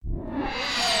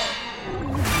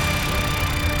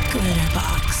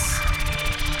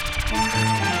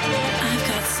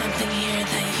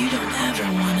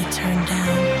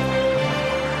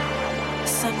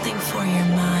for your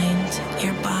mind,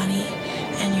 your body,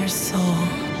 and your soul.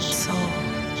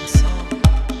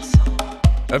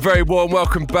 A very warm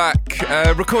welcome back.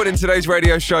 Recording today's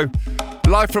radio show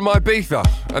live from Ibiza.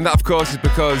 And that, of course, is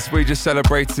because we just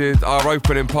celebrated our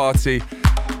opening party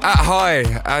at High.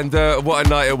 And what a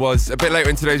night it was. A bit later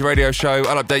in today's radio show,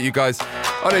 I'll update you guys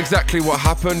on exactly what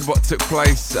happened, what took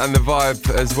place, and the vibe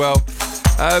as well.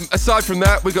 Aside from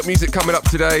that, we got music coming up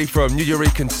today from New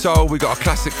Eurekan Soul. We got a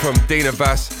classic from Dina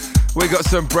Bass. We got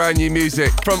some brand new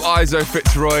music from Izo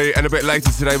Fitzroy. And a bit later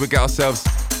today, we get ourselves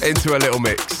into a little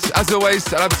mix. As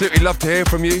always, I'd absolutely love to hear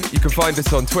from you. You can find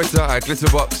us on Twitter at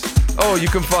Glitterbox, or you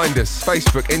can find us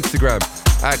Facebook, Instagram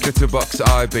at Glitterbox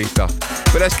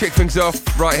Ibiza. But let's kick things off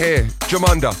right here.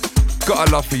 Jamunda, Got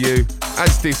a Love For You,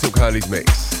 and Steve Silk Hurley's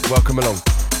mix. Welcome along.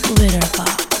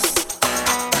 Glitterbox.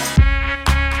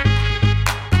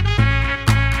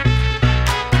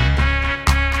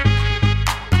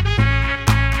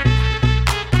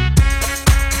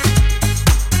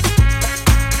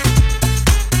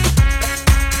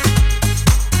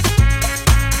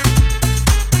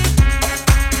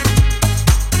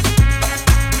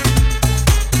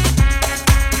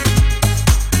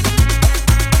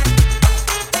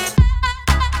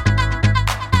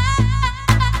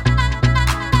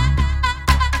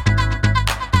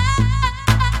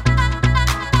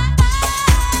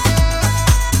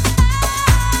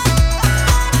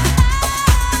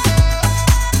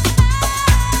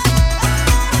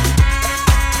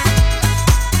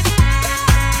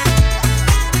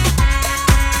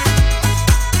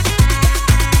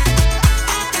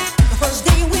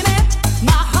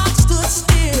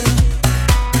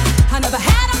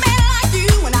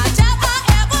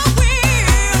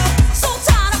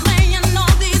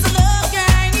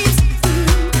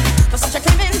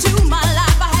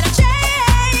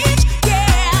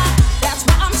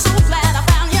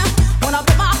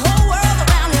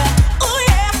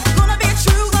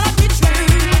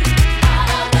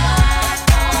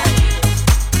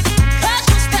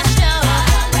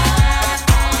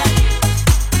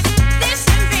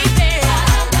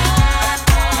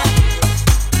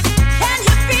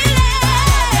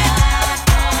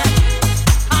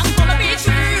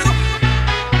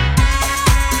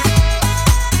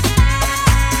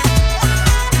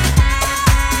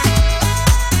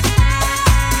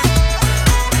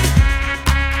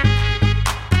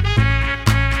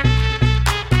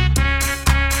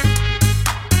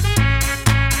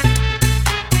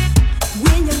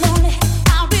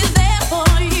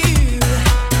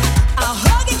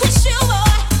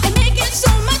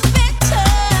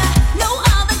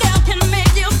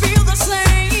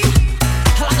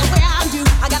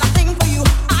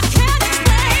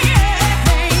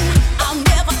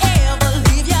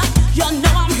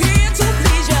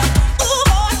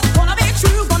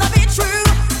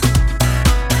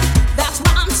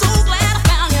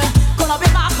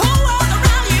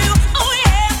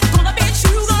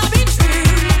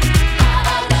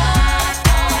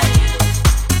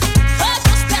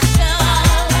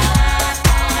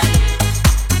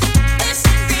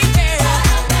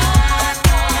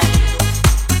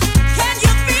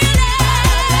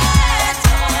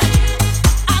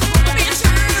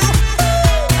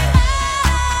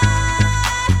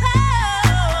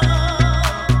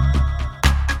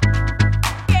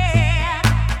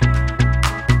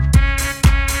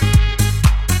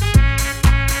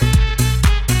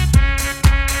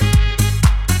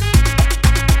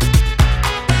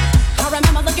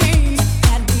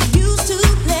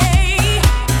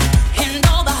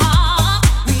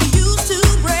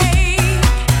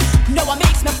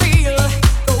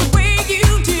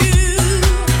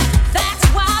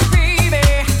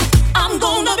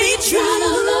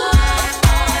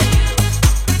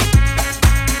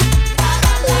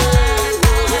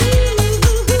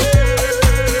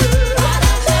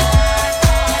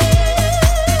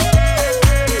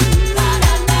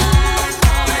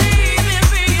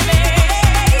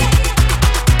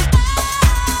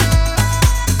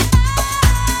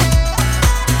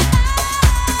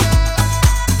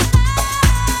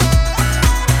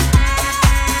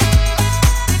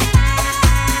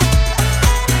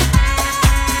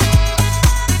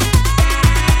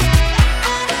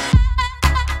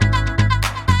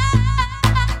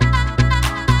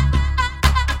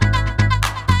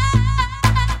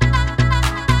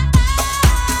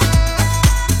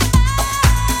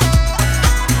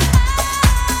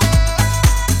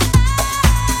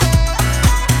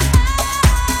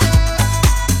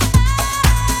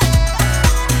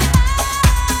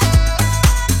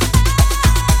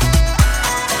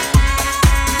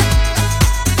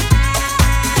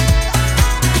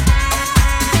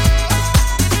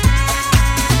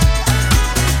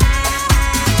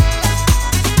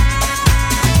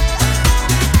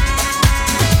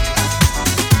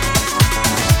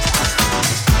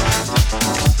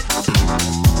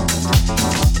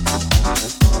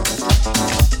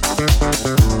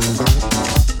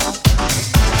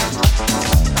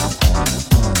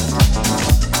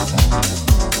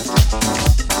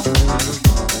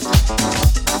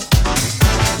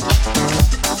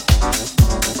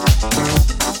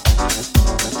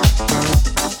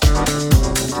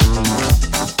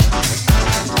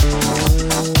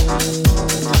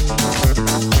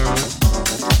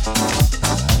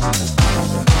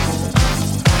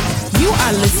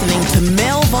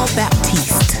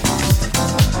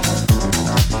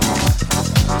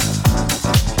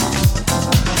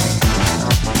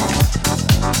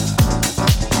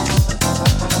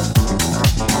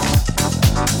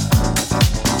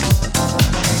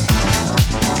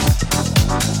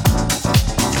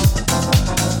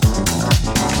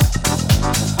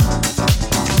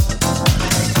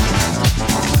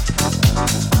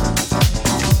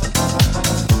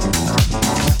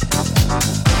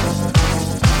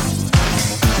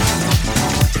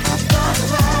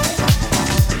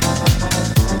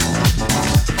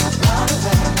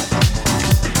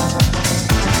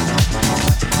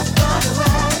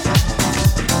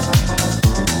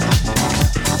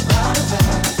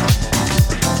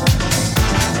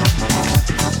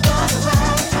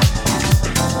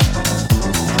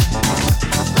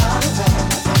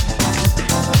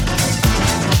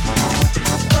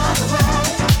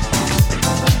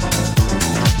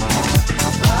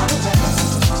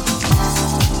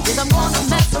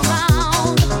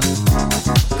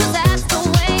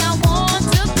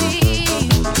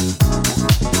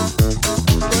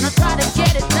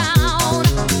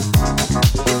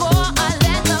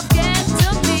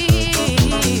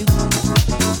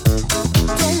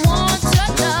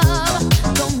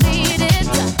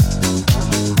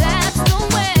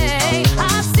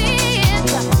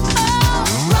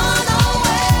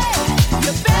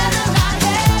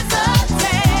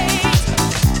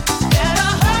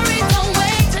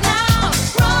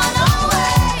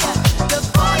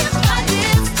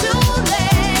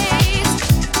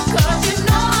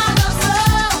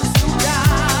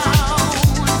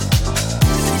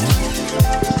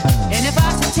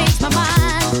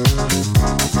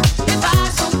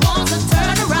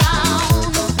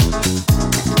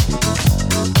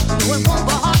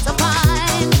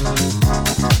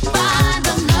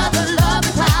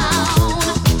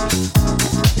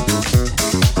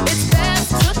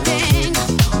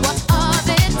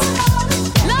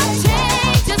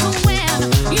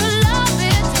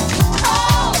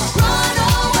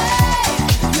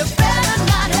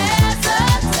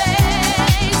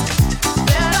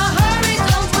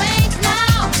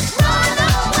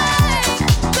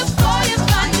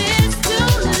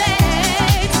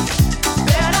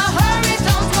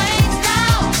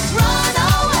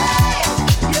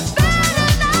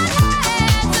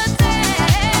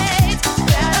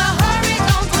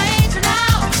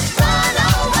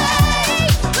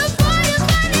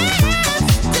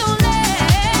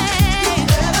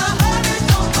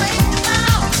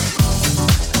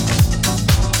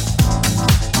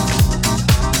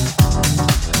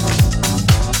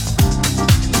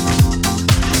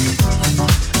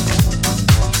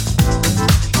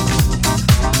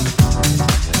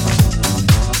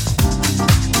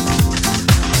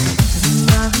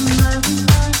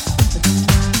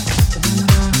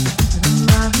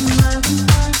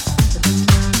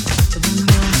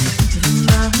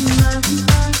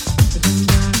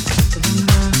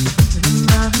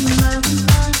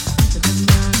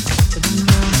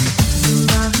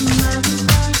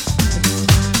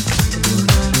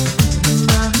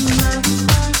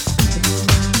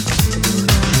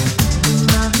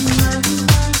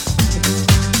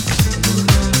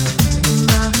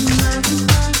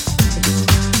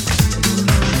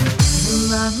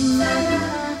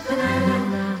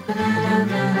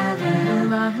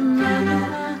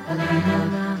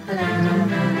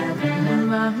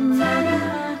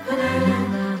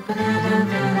 What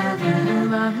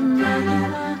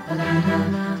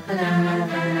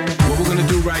we're gonna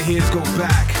do right here is go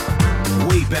back,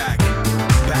 way back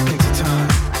into time.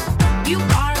 You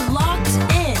are locked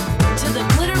in to the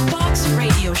Glitterbox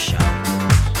Radio Show.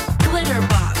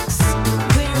 Glitterbox,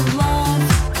 where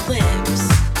love lives.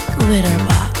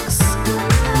 Glitterbox.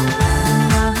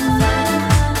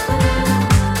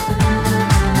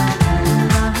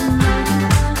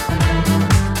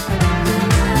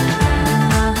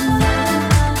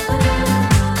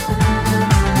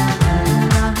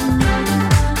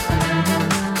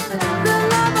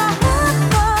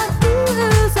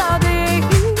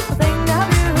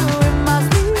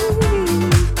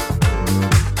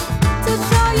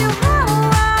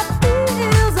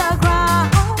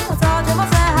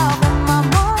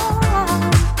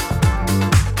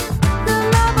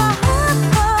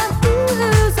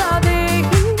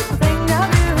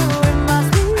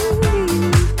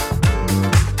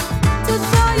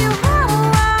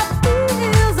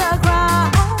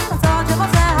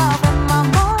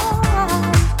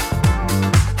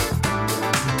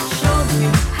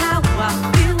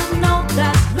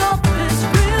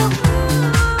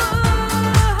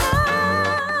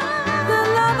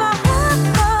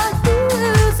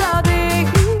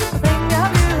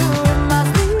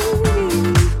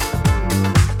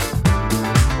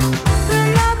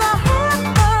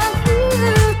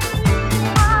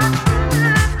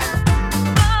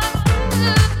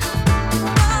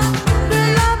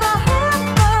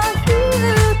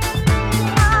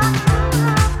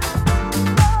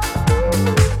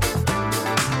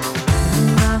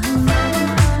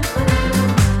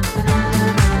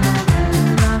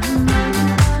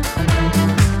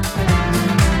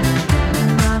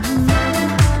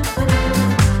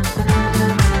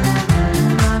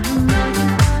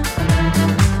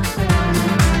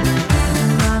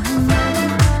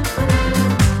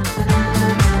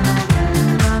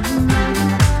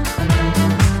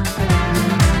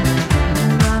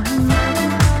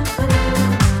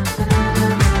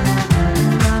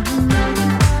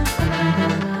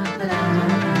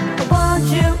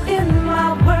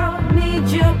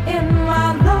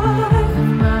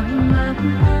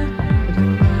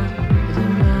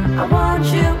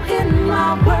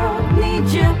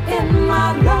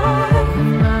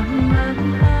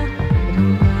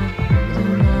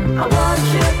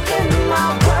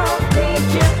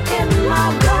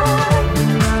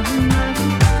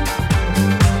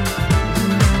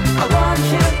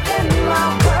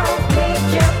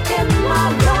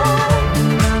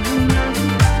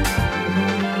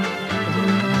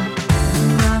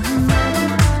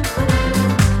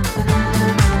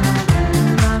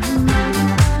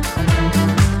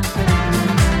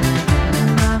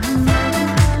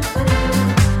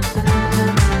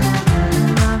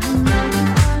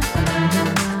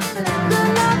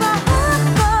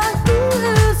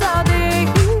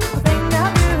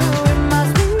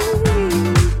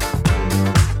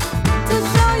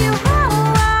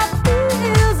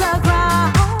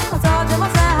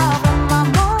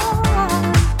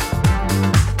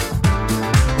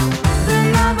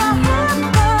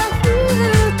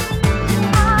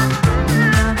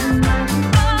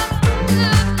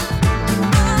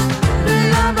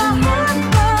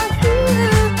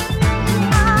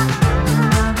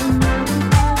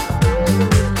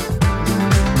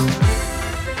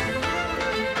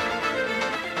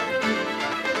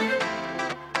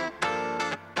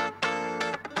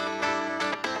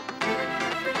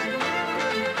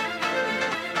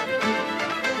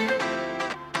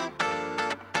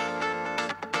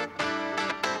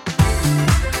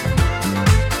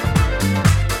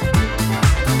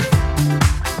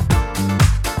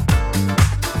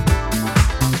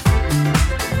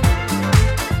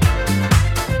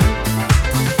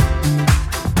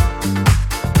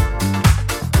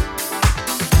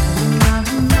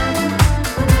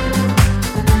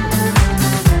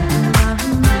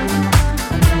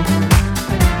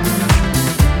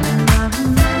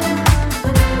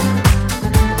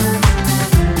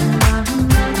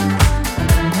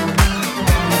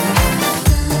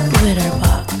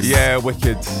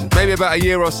 Wicked. Maybe about a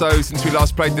year or so since we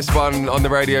last played this one on the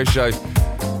radio show,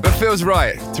 but feels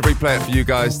right to replay it for you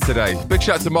guys today. Big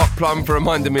shout to Mark Plum for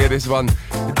reminding me of this one,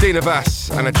 Dina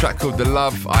Vass and a track called The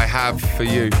Love I Have For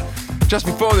You. Just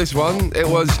before this one, it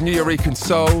was Nuyorican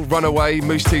Soul, Runaway,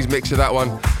 Moose T's mix of that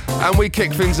one, and we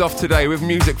kick things off today with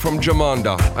music from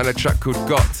Jamanda and a track called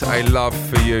Got A Love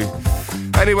For You.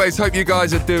 Anyways, hope you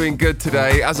guys are doing good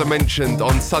today. As I mentioned,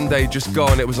 on Sunday just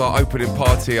gone, it was our opening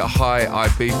party at High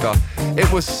Ibiza.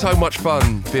 It was so much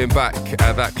fun being back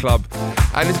at that club.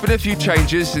 And there's been a few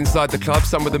changes inside the club,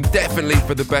 some of them definitely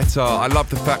for the better. I love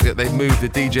the fact that they've moved the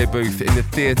DJ booth in the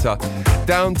theatre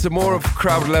down to more of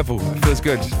crowd level. It feels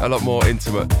good, a lot more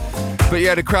intimate. But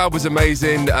yeah, the crowd was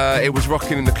amazing. It was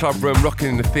rocking in the club room, rocking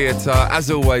in the theatre. As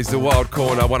always, the Wild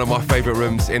Corner, one of my favourite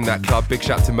rooms in that club. Big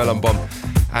shout to Melon Bomb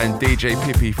and DJ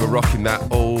Pippi for rocking that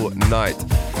all night.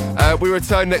 We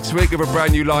return next week with a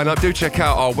brand new lineup. Do check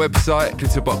out our website,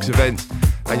 Glitterbox Events,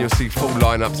 and you'll see full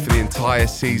lineups for the entire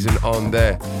season on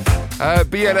there.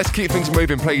 But yeah, let's keep things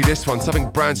moving. Play you this one, something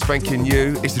brand spanking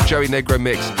new. It's the Joey Negro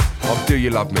mix of Do You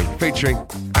Love Me, featuring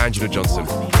Angela Johnson.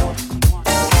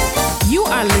 You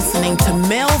are listening to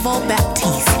Melvo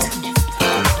Baptiste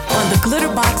on the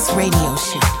Glitterbox Radio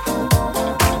Show.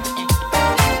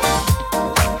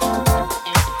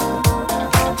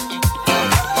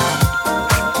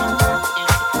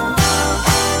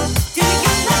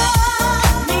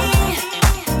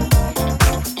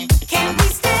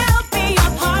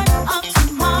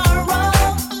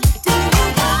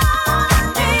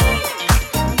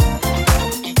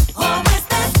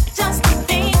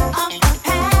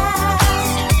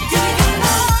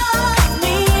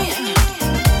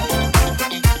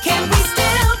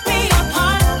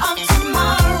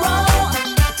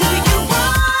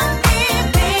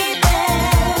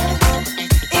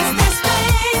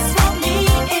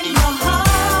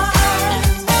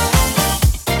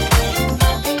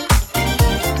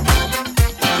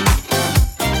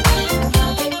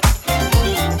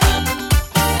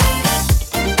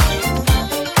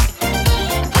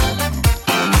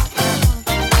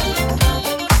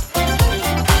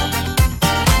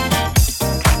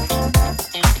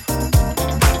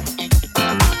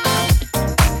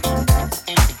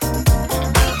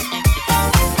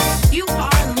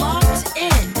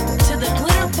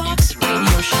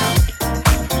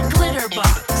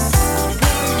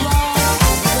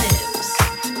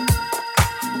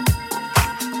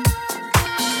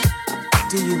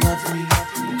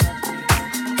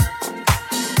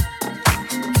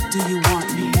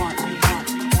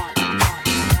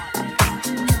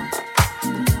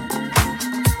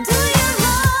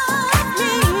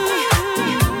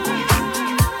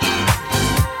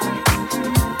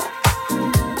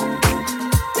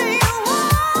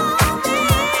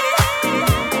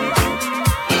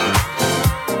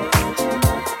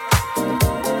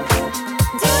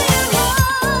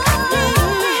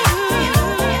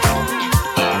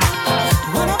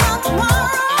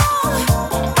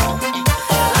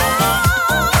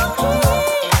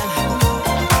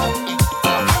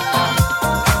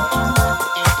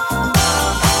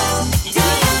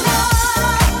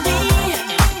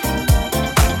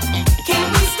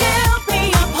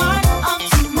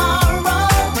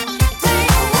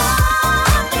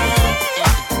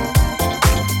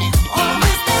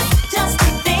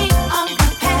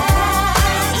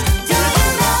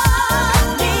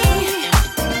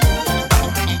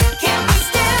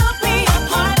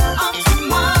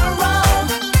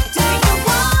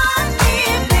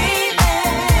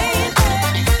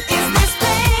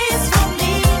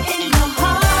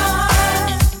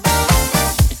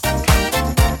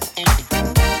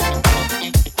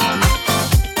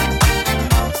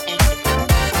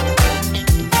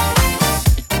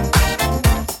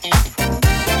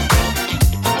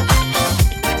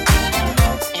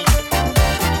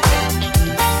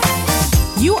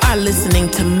 Listening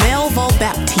to Melvo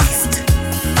Baptiste.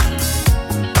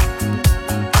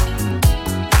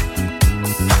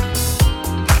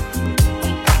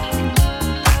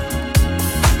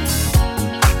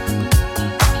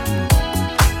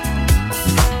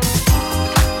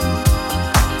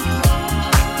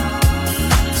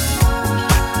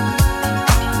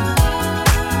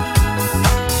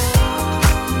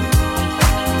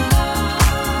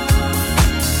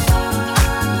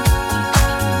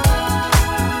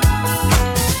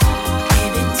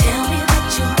 Give it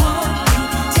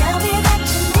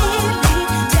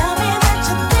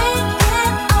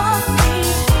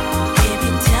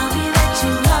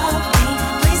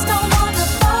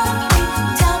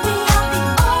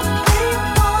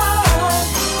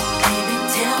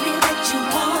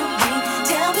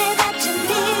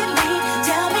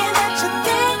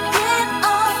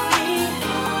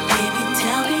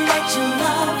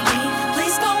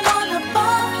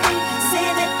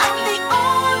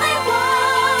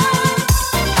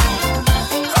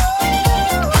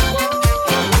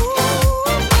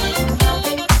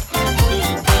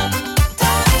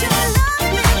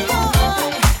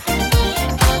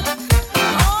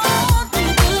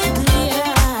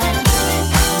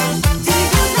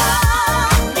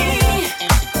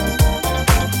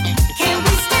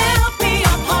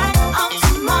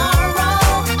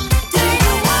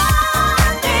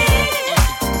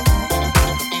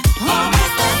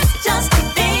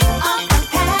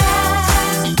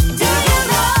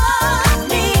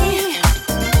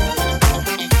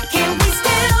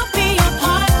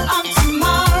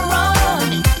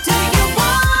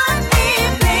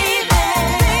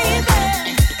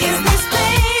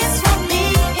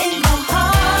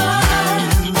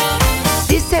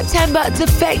September,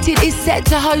 Defected is set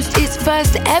to host its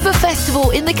first ever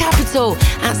festival in the capital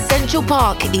at Central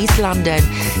Park, East London.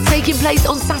 Taking place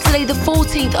on Saturday the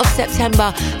 14th of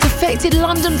September, Defected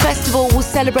London Festival will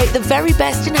celebrate the very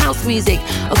best in house music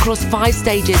across 5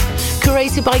 stages.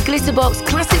 Curated by Glitterbox,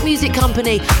 Classic Music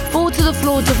Company, Fall to the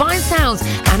Floor, Divine Sounds,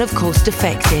 and of course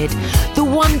Defected. The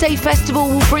one-day festival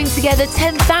will bring together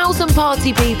 10,000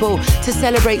 party people to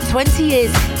celebrate 20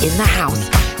 years in the house.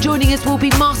 Joining us will be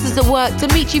Masters at Work,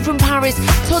 Dimitri from Paris,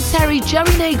 Todd Terry,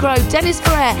 Joey Negro, Dennis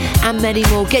Ferrer, and many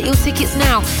more. Get your tickets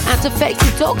now at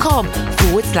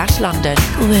defected.com/London.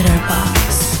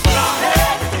 Glitterbox.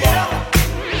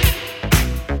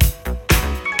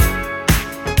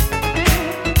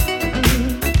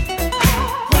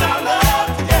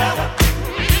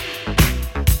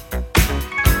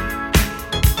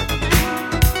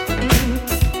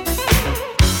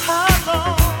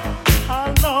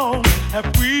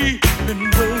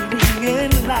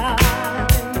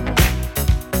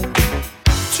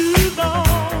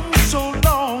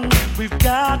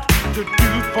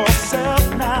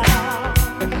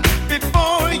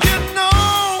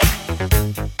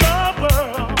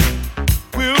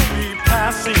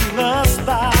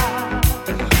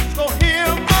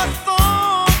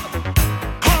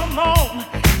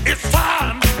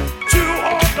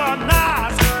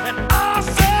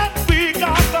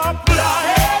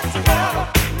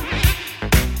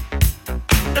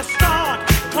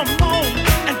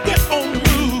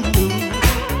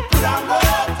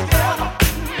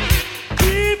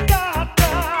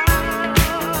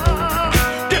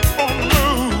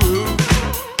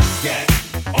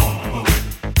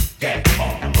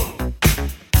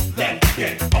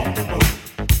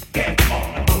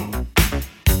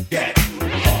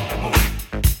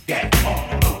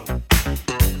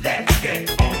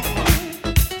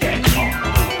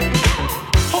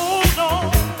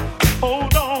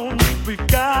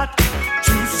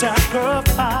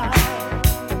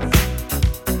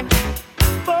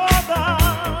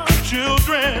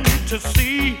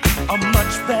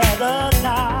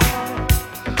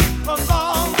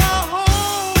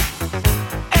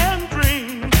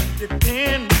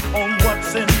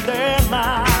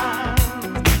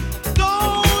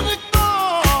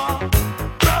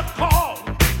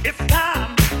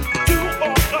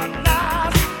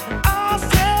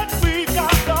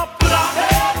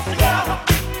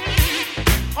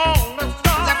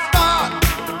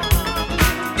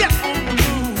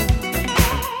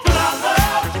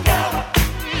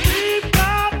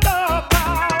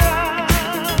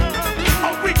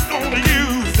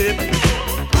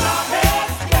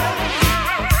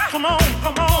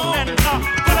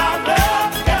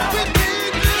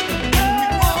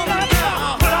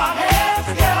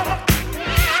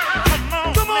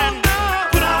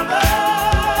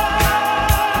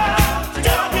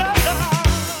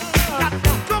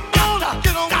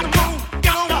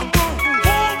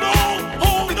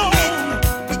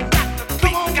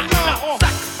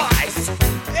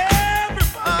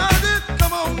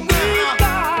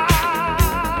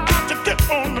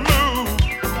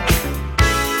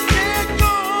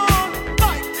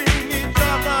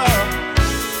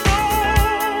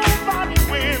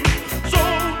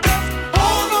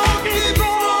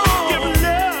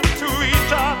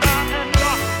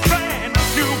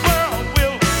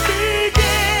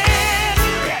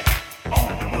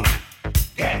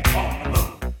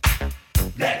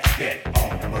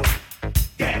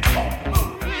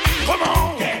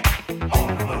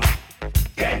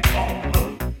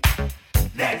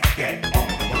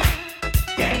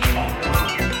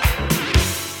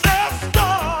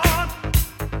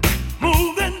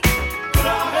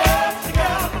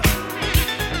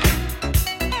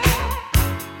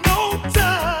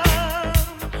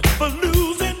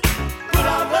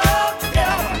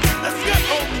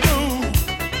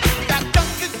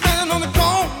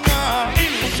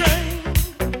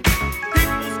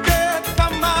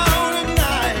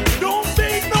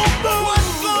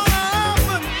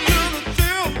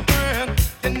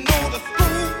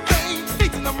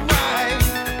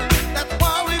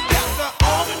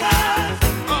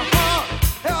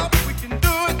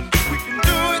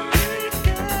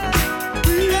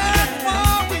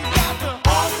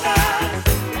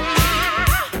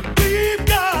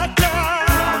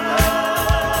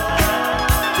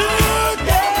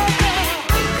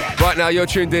 Now you're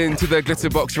tuned in to the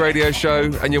Glitterbox Radio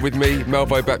Show, and you're with me,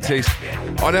 Melvo Baptiste,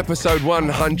 on episode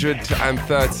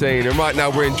 113. And right now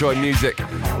we're enjoying music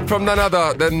from none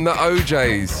other than the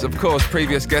OJs. Of course,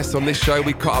 previous guests on this show,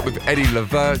 we caught up with Eddie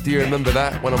Levert. Do you remember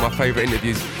that? One of my favourite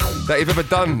interviews that you've ever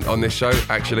done on this show,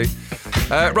 actually.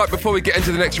 Right, before we get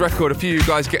into the next record, a few of you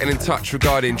guys getting in touch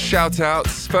regarding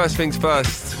shout-outs. First things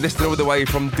first, listening all the way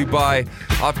from Dubai,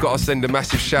 I've got to send a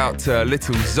massive shout to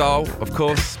little Zal, of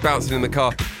course, bouncing in the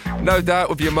car. No doubt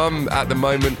with your mum at the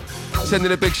moment.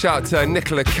 Sending a big shout to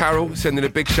Nicola Carroll, sending a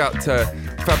big shout to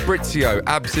Fabrizio,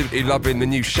 absolutely loving the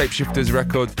new Shapeshifters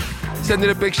record. Sending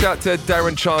a big shout to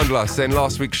Darren Chandler, saying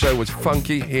last week's show was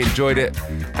funky, he enjoyed it.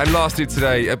 And lastly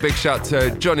today, a big shout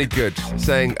to Johnny Good,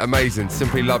 saying amazing,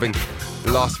 simply loving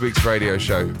last week's radio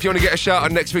show. If you want to get a shout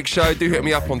on next week's show, do hit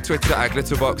me up on Twitter at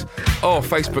Glitterbox or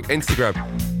Facebook, Instagram,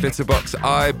 Glitterbox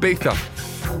Ibiza.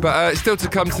 But still to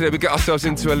come today, we get ourselves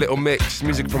into a little mix.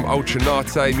 Music from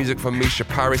Ultranate, music from Misha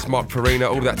Paris, Mark Farina,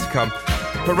 all that to come.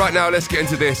 But right now, let's get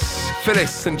into this.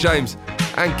 Phyllis, St. James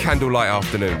and Candlelight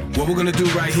Afternoon. What we're gonna do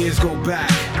right here is go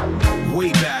back,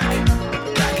 way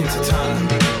back into time.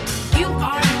 You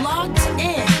are locked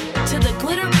in to the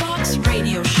Glitterbox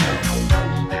radio show.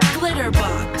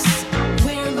 Glitterbox,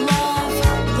 where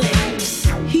love lives.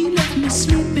 He left me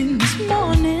sleeping this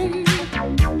morning,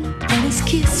 and his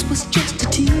kiss was just a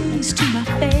tease to my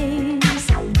face.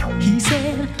 He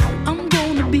said, I'm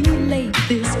gonna be late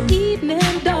this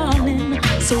evening, darling,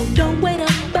 so don't wait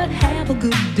up but have a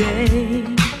good day.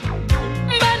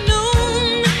 By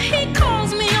noon, he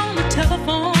calls me on the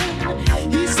telephone.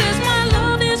 He says my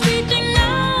love is reaching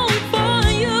out for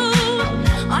you.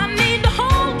 I need to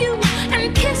hold you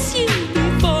and kiss you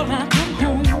before I come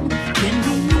home. Can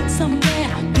we meet somewhere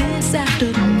this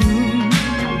afternoon?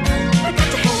 I got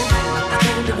to have a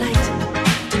candlelight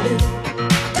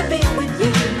to be with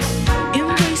you,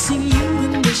 embracing you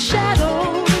in the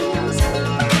shadows. I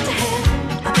got to have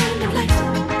a candlelight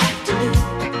afternoon.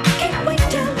 Can't wait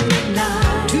till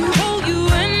midnight to hold you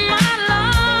in my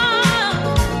love.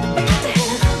 I got to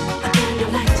have a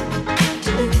candlelight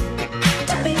afternoon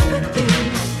to be with you,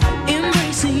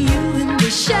 embracing you in the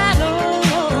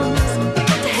shadows. I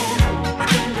got to have a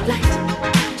candlelight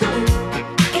afternoon.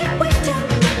 Can't wait till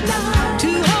midnight to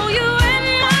hold you in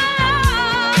my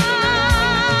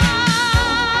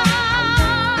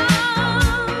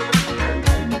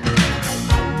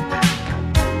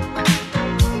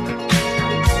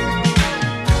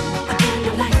a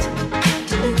candlelight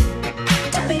afternoon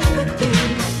to be with you,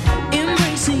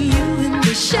 embracing you in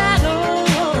the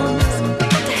shadows.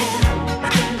 Got to have a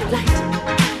candlelight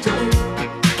afternoon.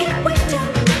 Can't wait till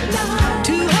midnight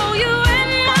to hold you in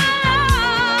my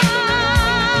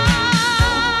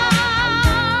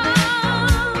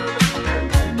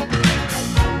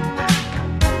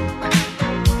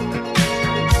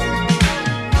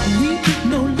We put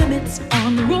no limits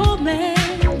on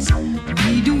romance.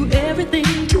 We do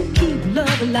everything to keep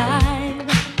love alive.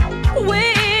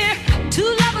 We're two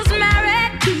lovers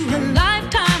married to a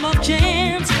lifetime of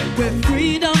chance, where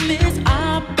freedom is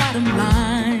our bottom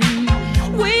line.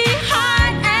 We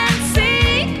hide and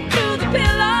seek through the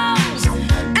pillows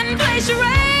and play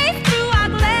charades through our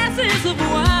glasses of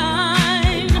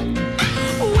wine.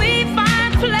 We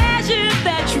find pleasure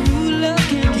that true love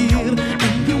can give,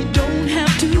 and we don't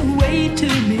have to wait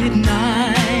till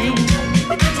midnight.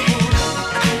 We got to have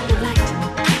a candlelight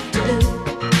afternoon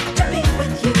to be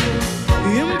with you,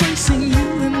 embracing you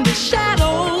in the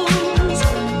shadows.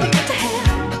 We got to have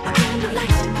a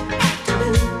candlelight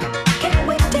afternoon. Can't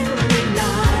wait till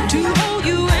midnight to hold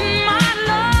you in my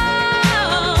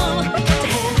love. We got to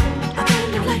have a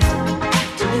candlelight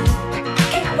afternoon.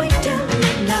 Can't wait till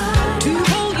midnight to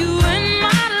hold you in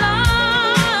my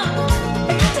love.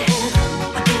 We got to have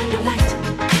a candlelight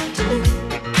afternoon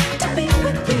to be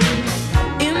with you,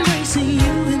 embracing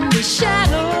you in the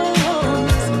shadows.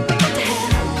 We got to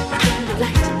have a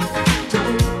candlelight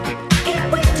afternoon. Can't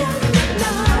wait till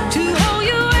midnight to hold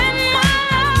you in my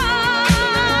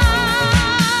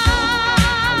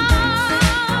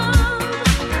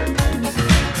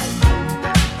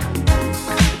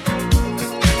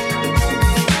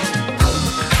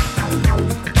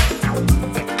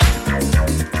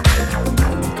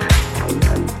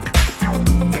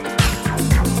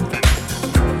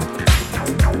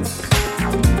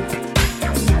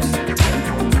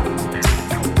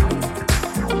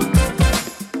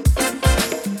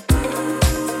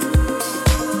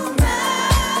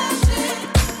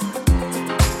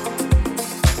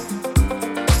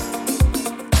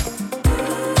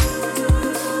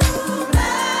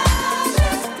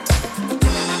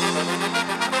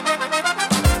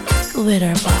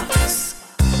Glitterbox.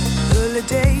 Early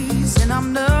days and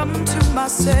I'm numb to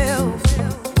myself.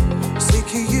 Sick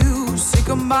of you, sick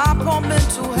of my poor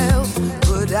mental health.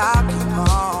 But I'll keep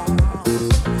on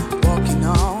walking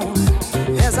on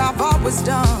as I've always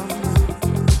done.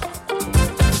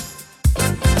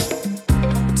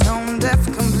 Tone deaf,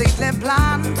 completely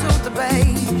blind to the bass.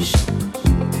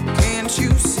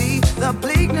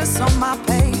 emptiness on my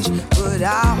page, but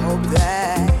I hope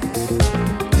that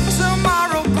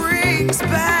tomorrow brings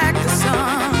back the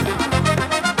sun.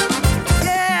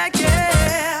 Yeah,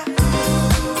 yeah.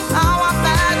 I want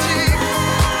magic,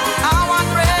 I want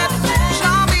red.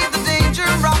 Show me the danger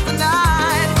of the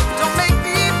night. Don't make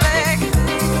me beg.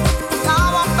 I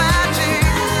want magic,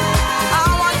 I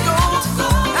want gold.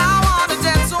 I want to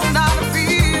dance all night and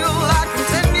feel like I'm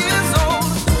 10 years old.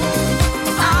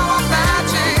 I want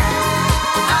magic,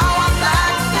 I want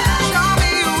black. Show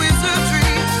me a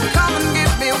wizardry. Come and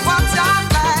give me what I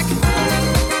lack.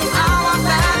 I want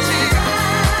magic,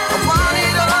 I want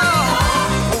it all.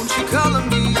 Won't you color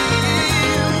me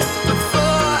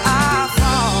before I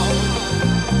fall?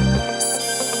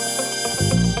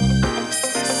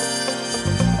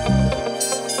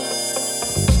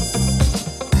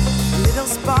 Little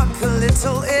spark, a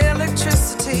little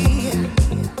electricity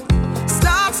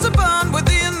starts to burn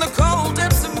within the cold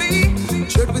depths of me.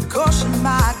 Tread with caution,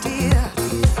 my dear.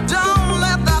 Don't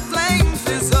let that flame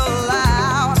fizzle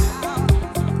out.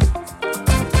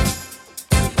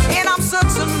 And I'm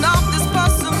certain of this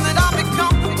person that I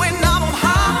become when I'm on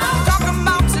high. Talk a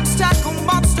mountain, tackle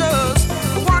monsters,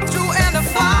 walk through any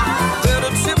fire.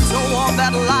 Better tiptoe on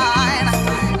that line.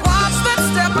 Watch that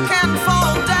step, I can't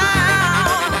fall down.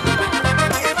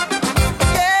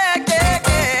 Yeah, yeah,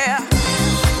 yeah.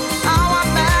 I want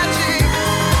magic,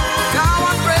 I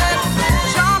want red.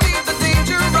 Show me the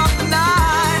danger of the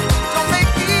night. Don't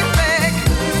make me beg.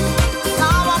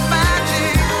 I want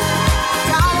magic,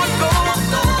 I want gold.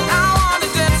 I wanna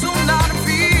dance all night and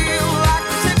feel like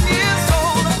I'm 10 years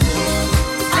old.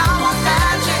 I want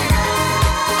magic,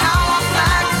 I want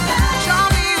black. Show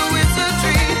me a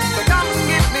wizardry. Come and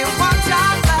give me what I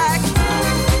lack.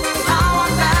 I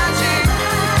want magic,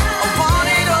 I want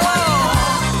it all.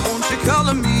 Won't you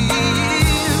color me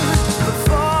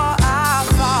before I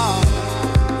fall?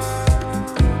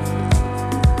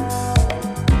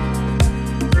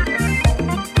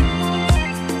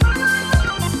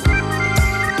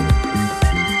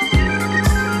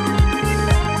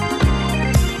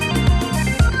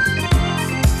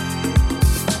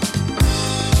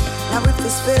 Now if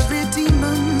this very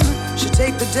demon should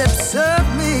take the depths of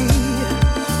me,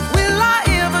 will I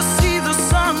ever see the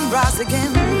sun rise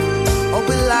again? Or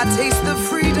will I taste the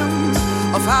freedom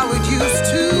of how it used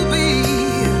to be?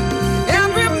 And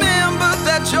remember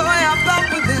that joy I felt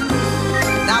within.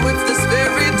 Now if this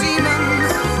very demon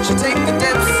should take the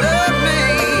depths of me,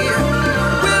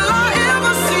 will I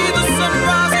ever see the sun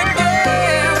rise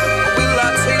again? Or will I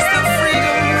taste the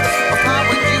freedom of how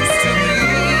it used to be?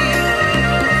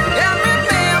 And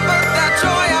remember that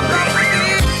joy I felt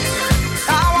within.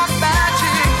 I want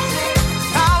magic,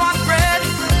 I want red.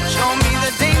 Show me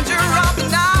the danger of the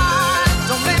night.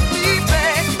 Don't let me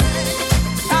beg.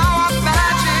 I want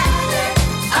magic,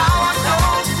 I want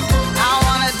gold. I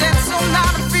wanna dance all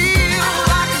night and feel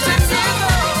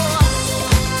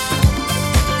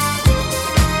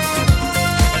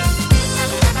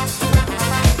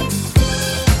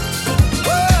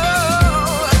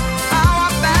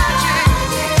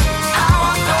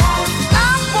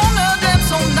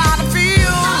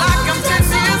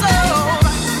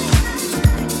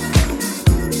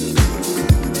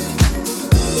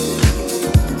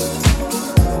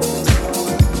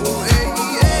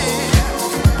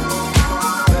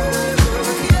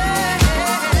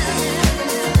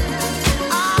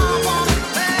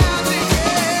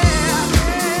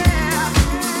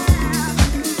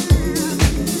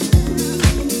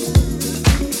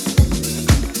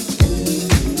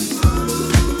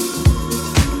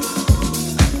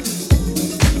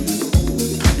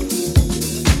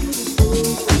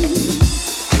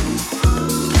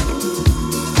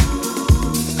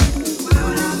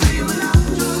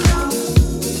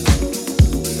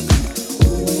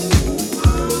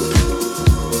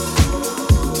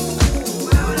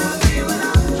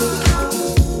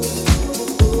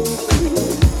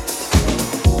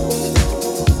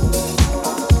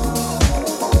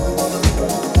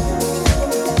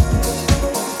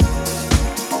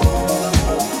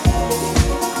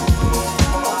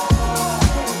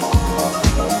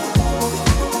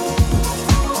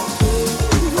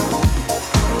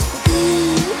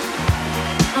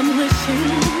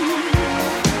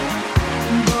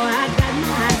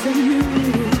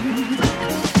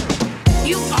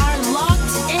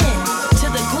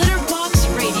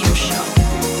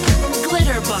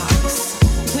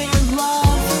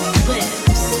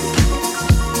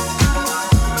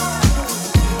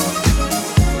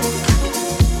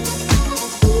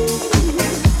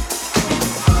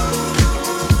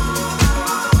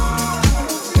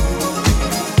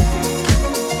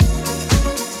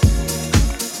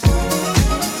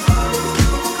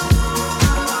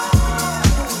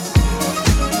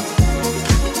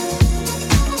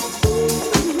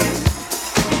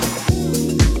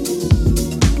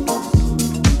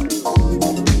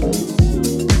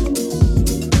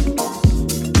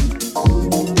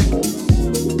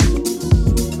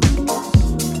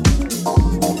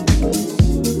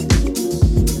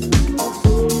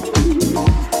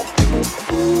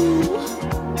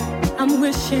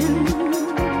wishing,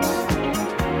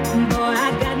 boy,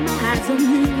 I got my eyes on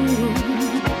you.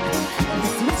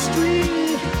 This mystery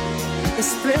is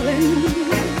thrilling.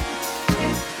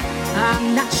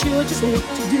 I'm not sure just what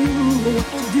to do,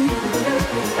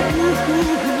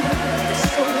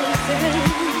 So they say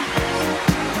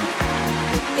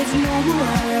it's no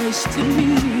worse to me.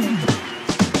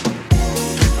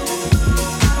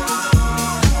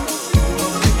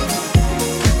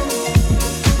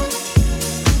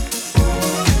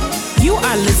 You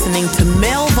are listening to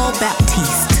Melvo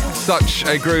Baptiste. Such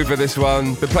a groover, this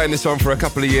one. Been playing this one for a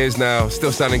couple of years now.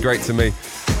 Still sounding great to me.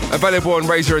 Available on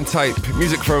Razor and Tape.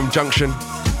 Music from Junction.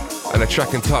 And a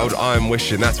track entitled I'm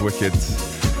Wishing. That's wicked.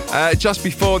 Just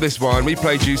before this one, we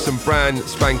played you some brand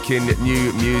spanking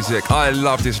new music. I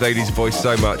love this lady's voice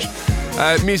so much.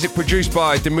 Music produced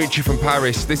by Dimitri from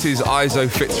Paris. This is Izo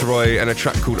Fitzroy and a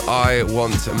track called I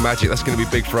Want Magic. That's going to be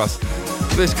big for us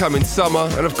this coming summer.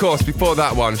 And of course, before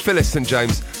that one, Phyllis St.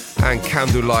 James and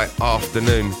Candlelight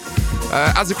Afternoon.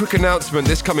 As a quick announcement,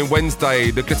 this coming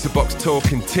Wednesday, the Glitterbox tour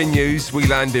continues. We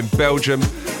land in Belgium.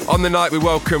 On the night, we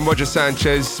welcome Roger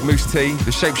Sanchez, Moose T,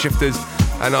 the Shapeshifters,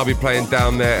 and I'll be playing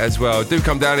down there as well. Do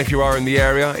come down if you are in the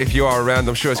area. If you are around,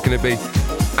 I'm sure it's going to be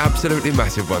absolutely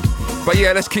massive one. But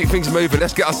yeah, let's keep things moving.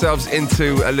 Let's get ourselves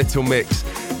into a little mix.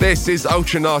 This is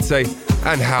Ultranate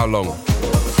and How Long.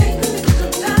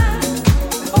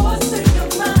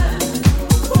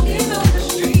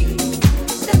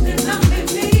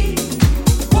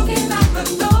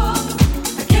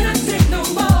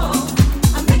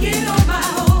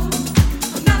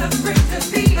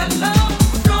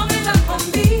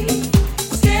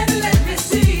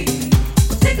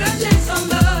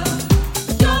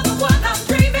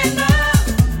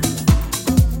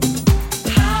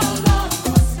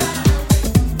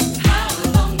 How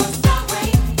long must I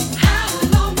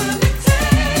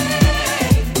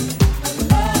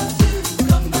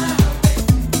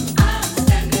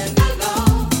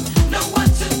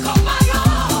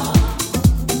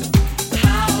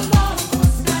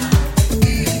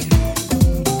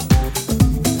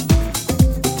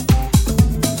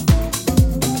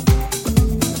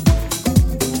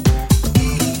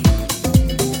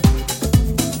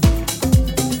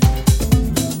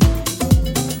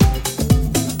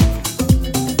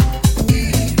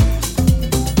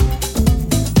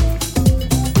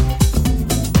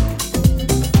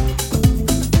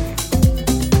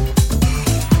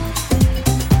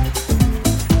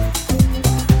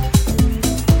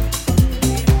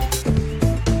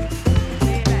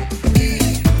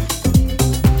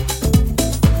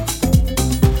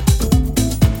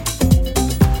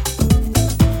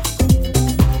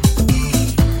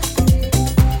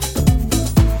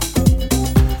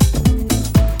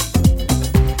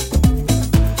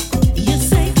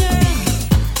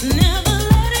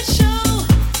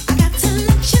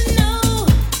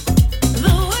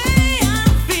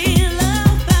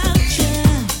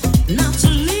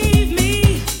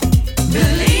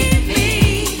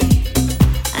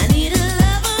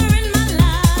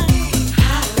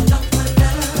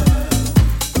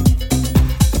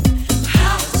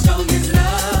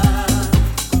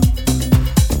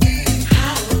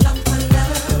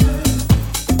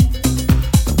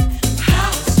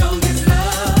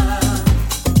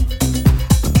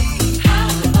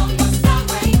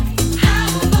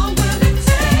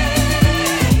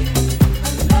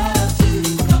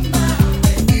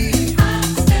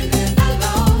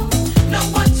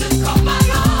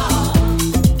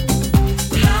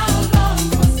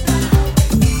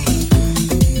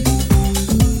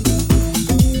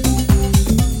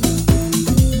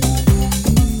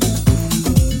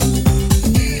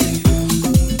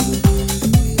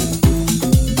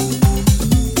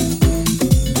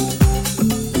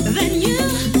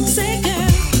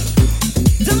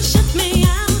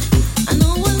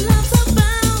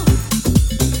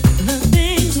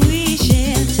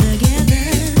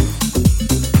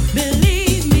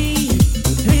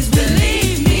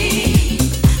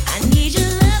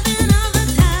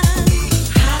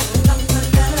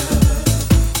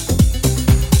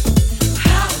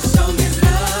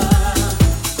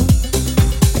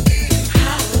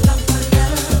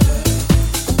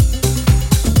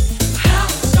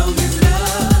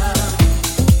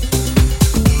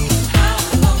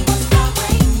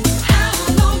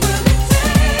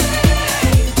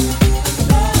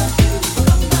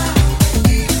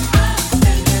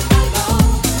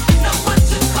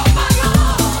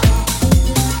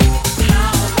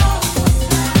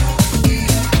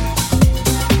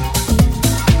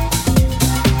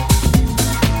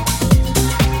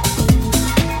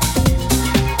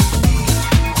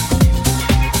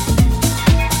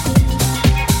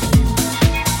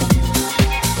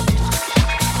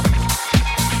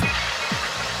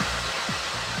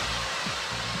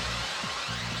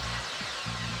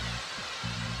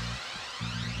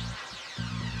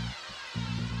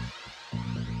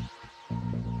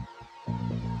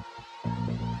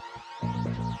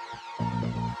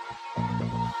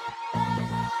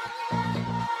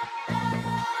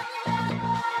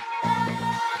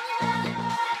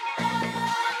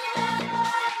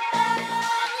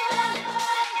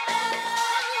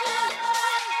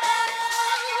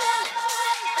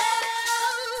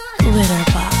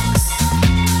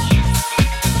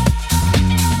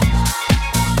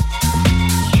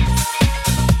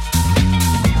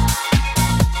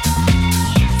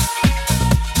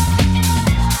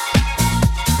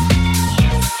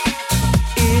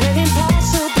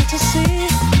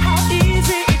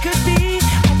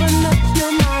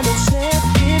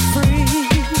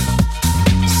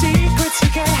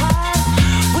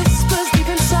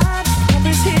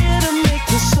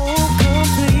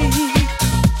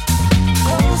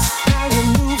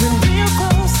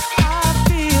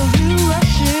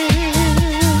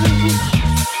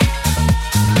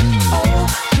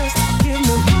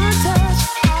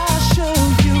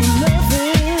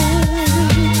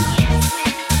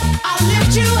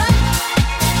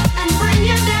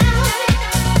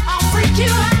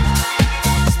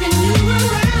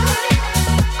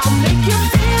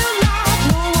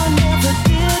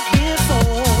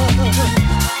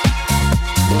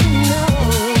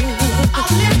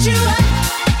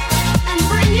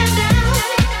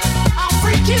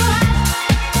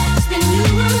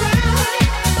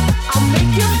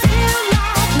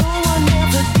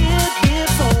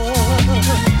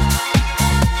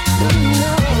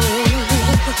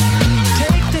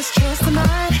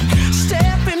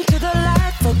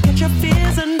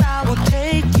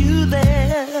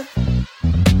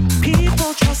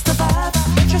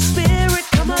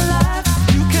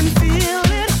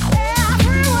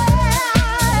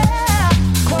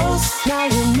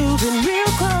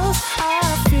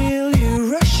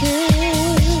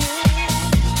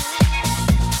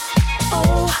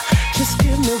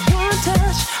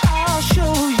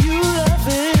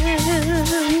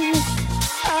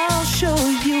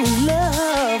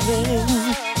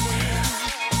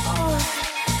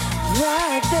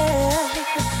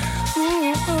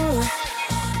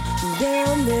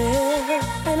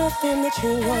anything that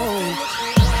you want.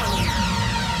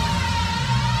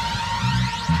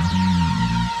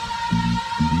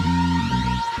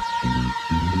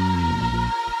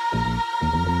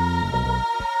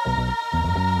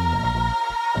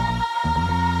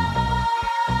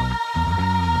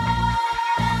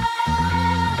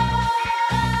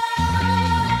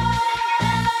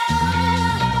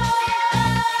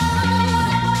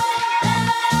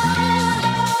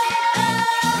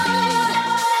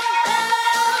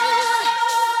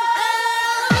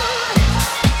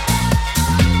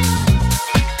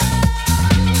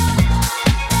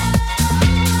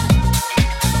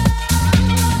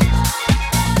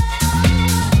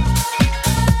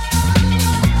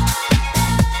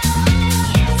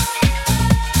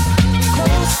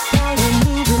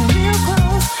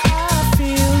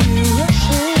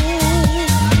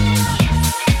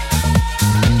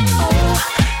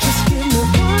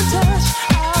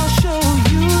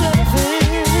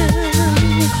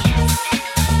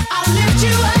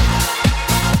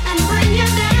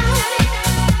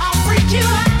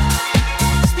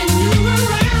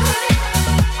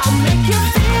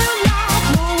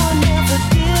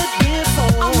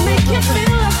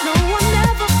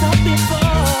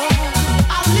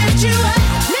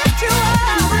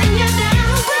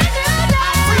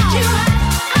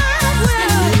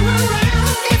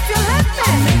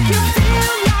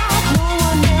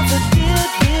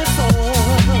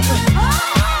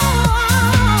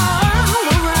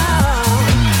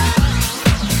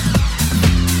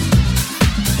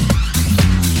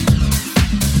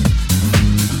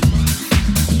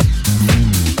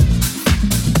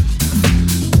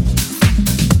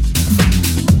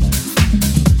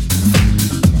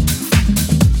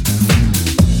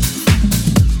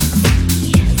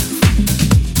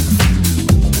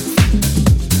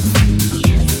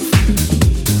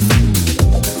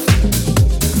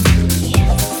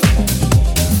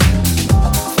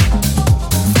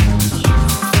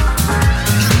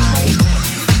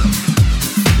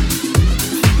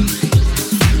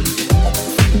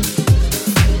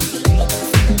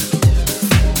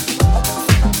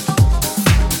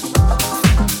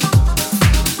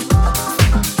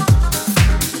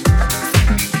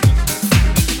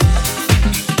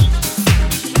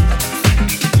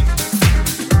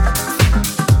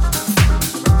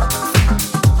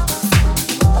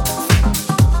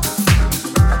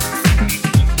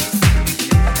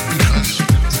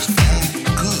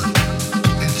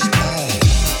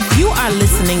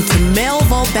 Listening to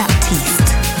Melvo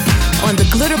Baptiste on the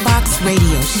Glitterbox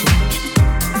Radio Show.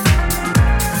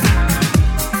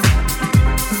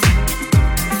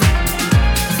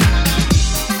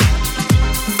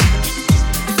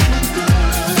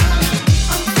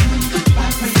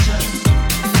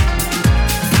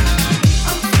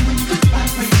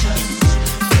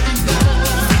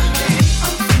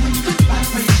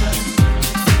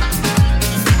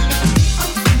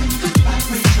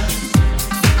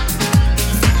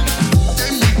 They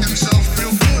make themselves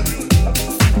feel good.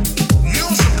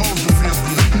 You're supposed to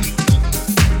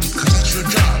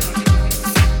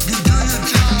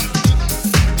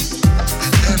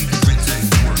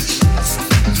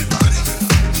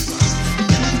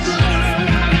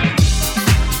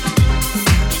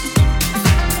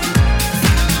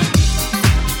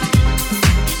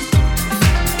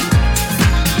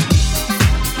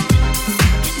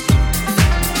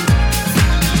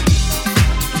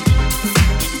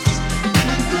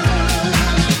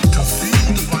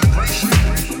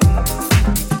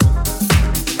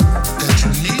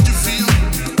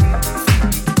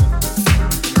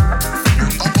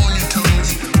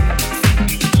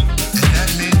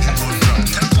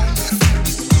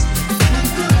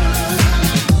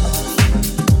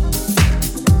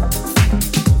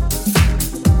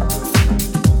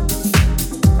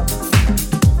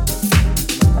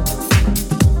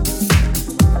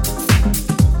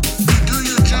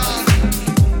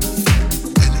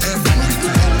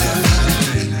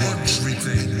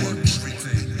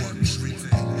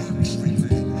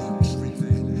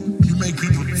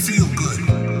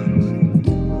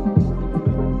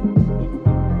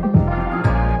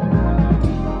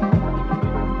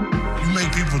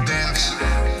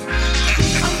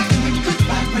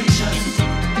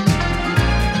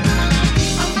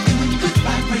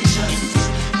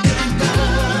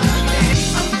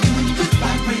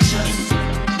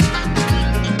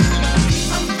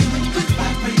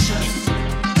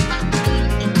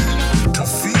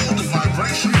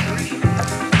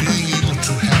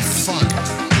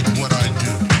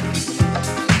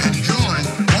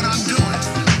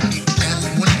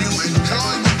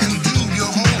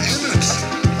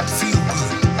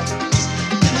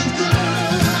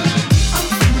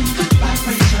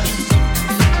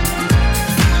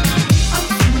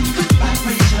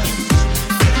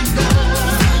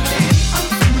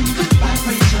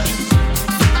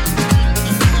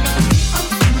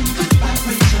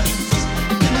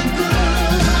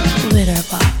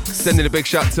Sending a big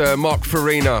shout to Mark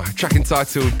Farina, track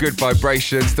entitled Good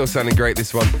Vibration, still sounding great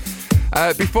this one.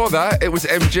 Before that, it was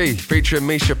MG featuring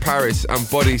Misha Paris and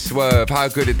Body Swerve. How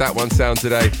good did that one sound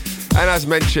today? And as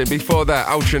mentioned, before that,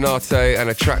 Ultranate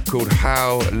and a track called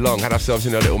How Long. Had ourselves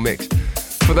in a little mix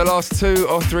for the last 2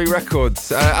 or 3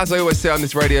 records. As I always say on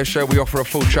this radio show, we offer a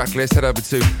full track list. Head over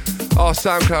to our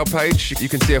SoundCloud page. You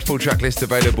can see a full track list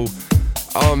available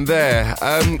on there.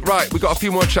 Right, we've got a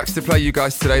few more tracks to play you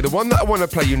guys today. The one that I want to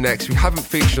play you next, we haven't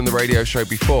featured on the radio show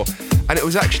before. And it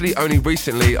was actually only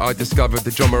recently I discovered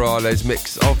the John Morales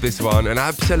mix of this one and I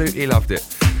absolutely loved it.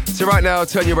 So right now,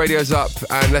 turn your radios up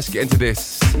and let's get into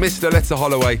this. Mr. Letta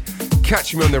Holloway,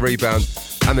 Catch Me on the Rebound,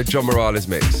 and the John Morales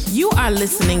mix. You are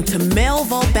listening to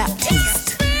Melvo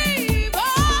Baptiste.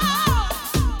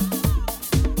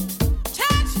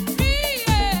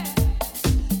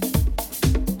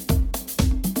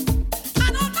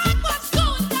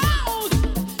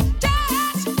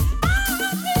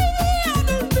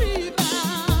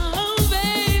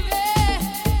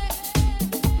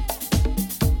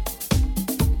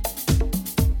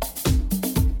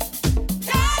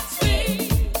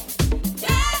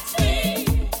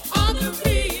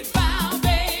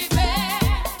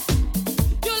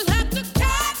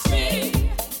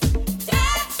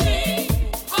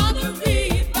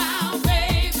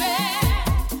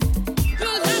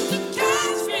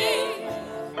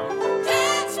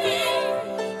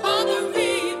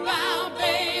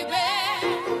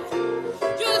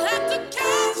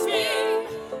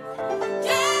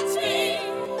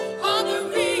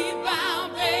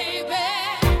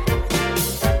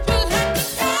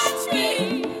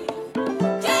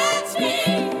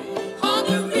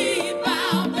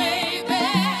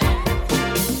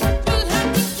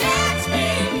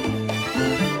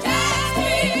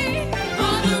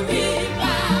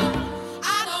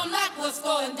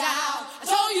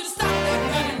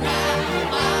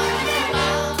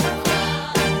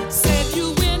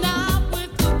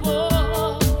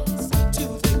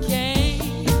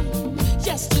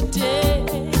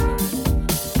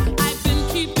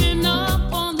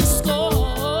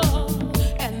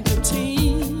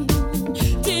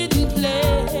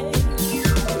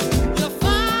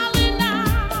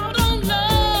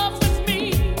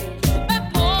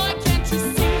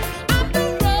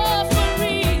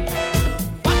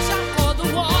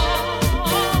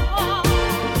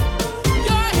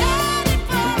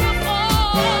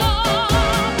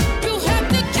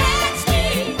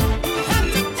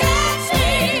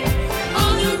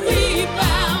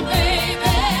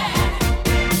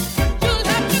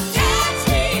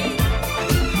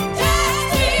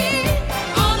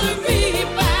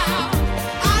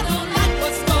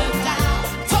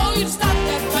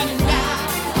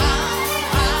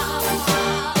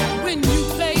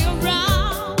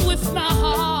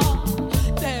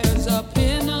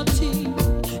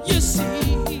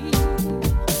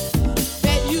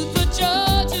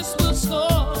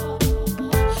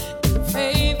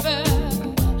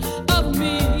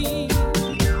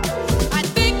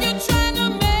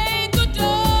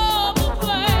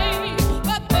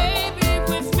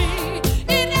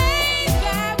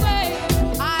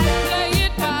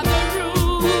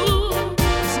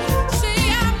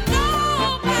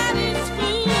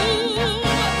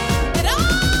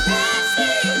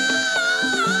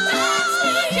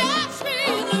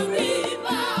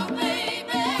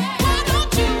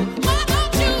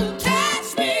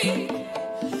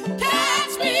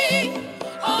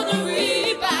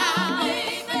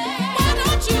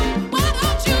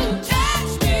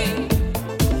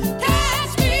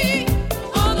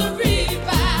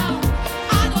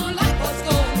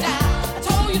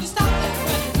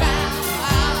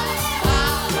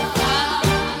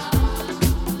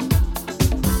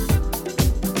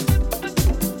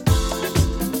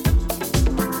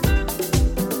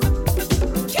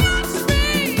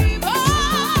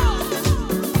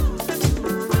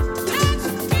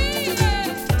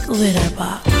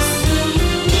 Glitterbox.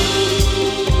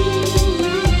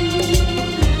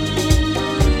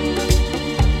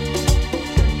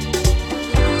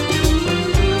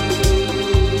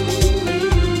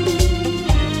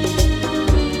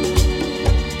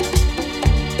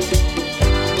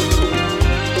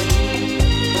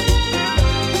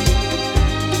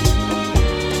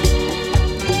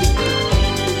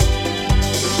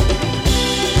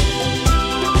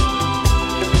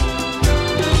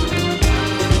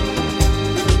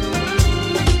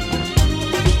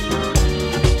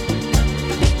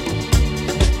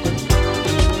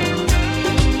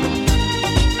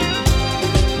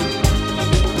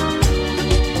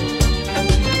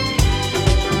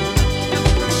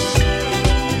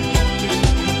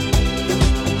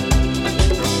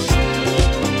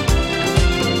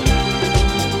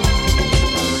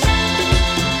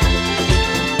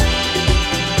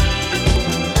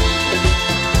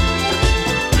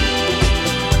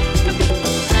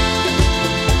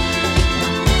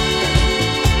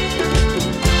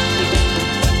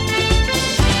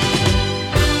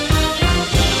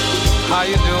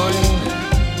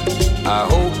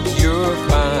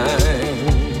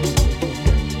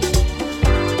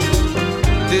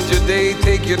 day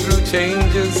take you through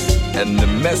changes and to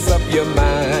mess up your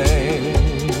mind.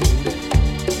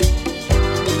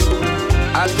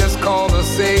 I just called to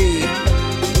say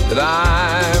that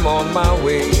I'm on my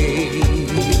way.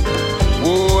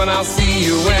 Oh, and I'll see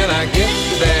you when I get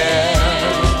there.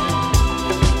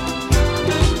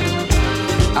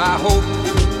 I hope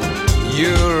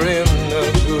you're in a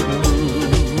good mood.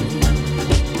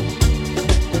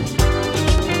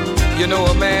 You know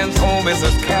a man's home is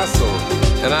his castle,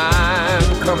 and I'm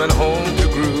coming home to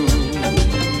groove.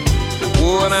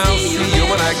 Oh, and I'll see you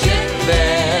when I get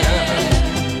there.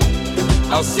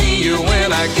 I'll see you when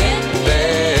I get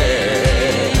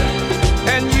there.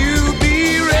 And you be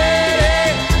ready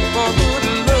for good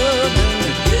loving.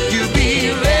 You be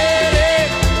ready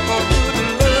for good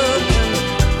loving.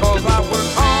 'Cause I work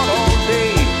hard all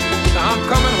day. Now I'm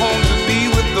coming home to be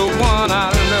with the one I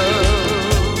love.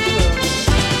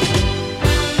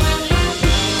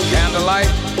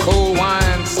 Candlelight, cold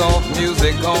wine, soft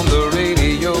music on the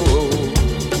radio.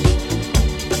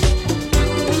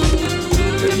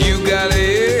 You got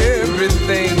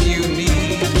everything you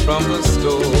need from the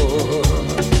store.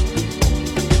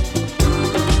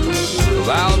 'Cause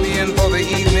I'll be in for the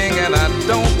evening and I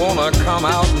don't wanna come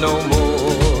out no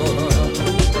more.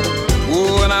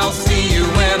 Oh, and I'll see you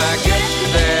when I get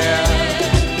there.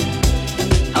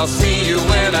 I'll see you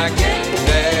when I get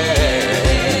there.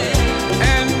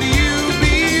 And you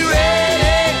be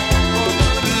ready for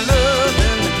good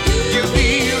loving. You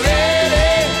be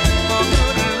ready for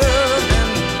good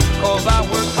loving. 'Cause I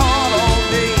work hard all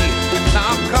day. Now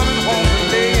I'm coming home to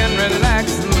lay and relax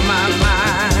my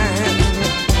mind.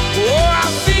 Oh,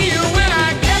 I'll see you when I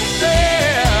get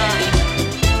there.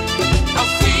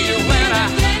 I'll see you when I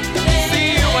see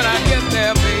you when I get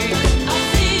there, baby. I'll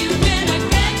see you when I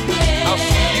get there. I'll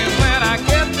see you when I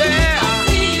get there. I'll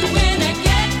see you when I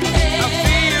get there. I'll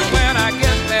see you when I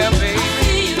get there, baby. I'll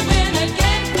see you when I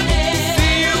get there.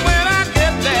 See you when I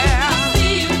get there. I'll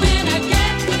see you when I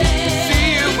get there. See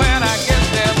you when I get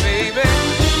there, baby.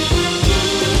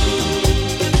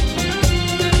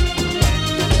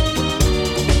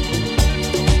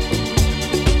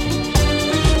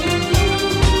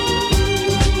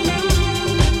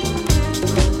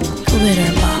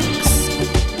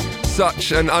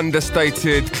 Such an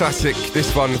understated classic,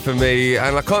 this one for me,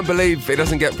 and I can't believe it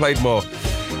doesn't get played more.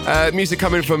 Music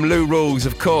coming from Lou Rawls,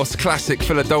 of course, classic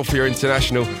Philadelphia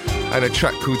International, and a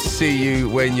track called See You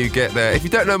When You Get There. If you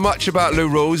don't know much about Lou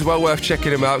Rawls, well worth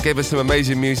checking him out. Gave us some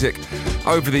amazing music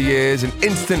over the years, an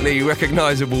instantly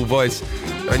recognisable voice.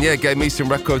 And yeah, gave me some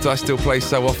records I still play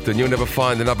so often. You'll never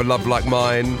find another love like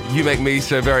mine. You make me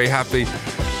so very happy.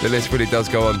 The list really does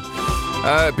go on.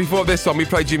 Before this one, we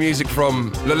played you music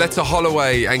from Loletta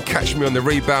Holloway and Catch Me on the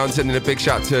Rebound, sending a big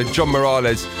shout to John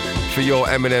Morales for your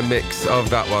Eminem mix of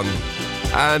that one.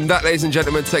 And that, ladies and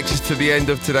gentlemen, takes us to the end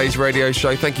of today's radio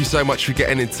show. Thank you so much for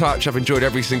getting in touch. I've enjoyed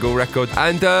every single record.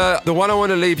 And the one I want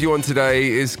to leave you on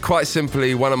today is quite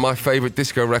simply one of my favourite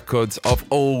disco records of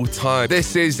all time.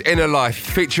 This is Inner Life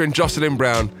featuring Jocelyn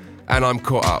Brown, and I'm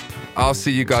Caught Up. I'll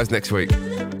see you guys next week.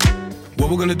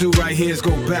 What we're gonna do right here is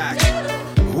go back,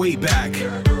 way back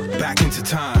into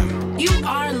time. You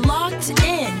are locked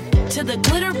in to the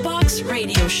Glitterbox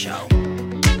Radio Show.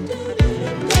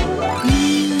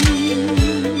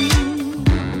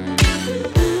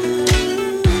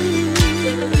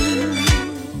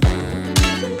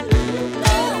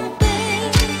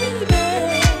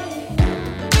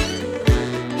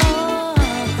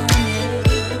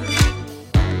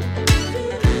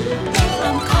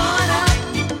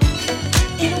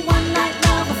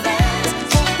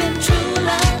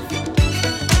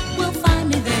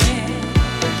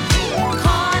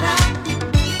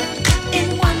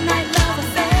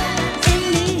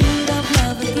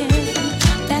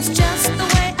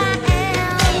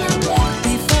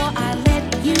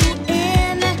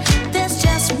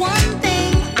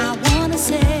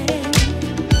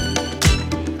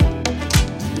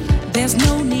 There's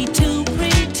no need to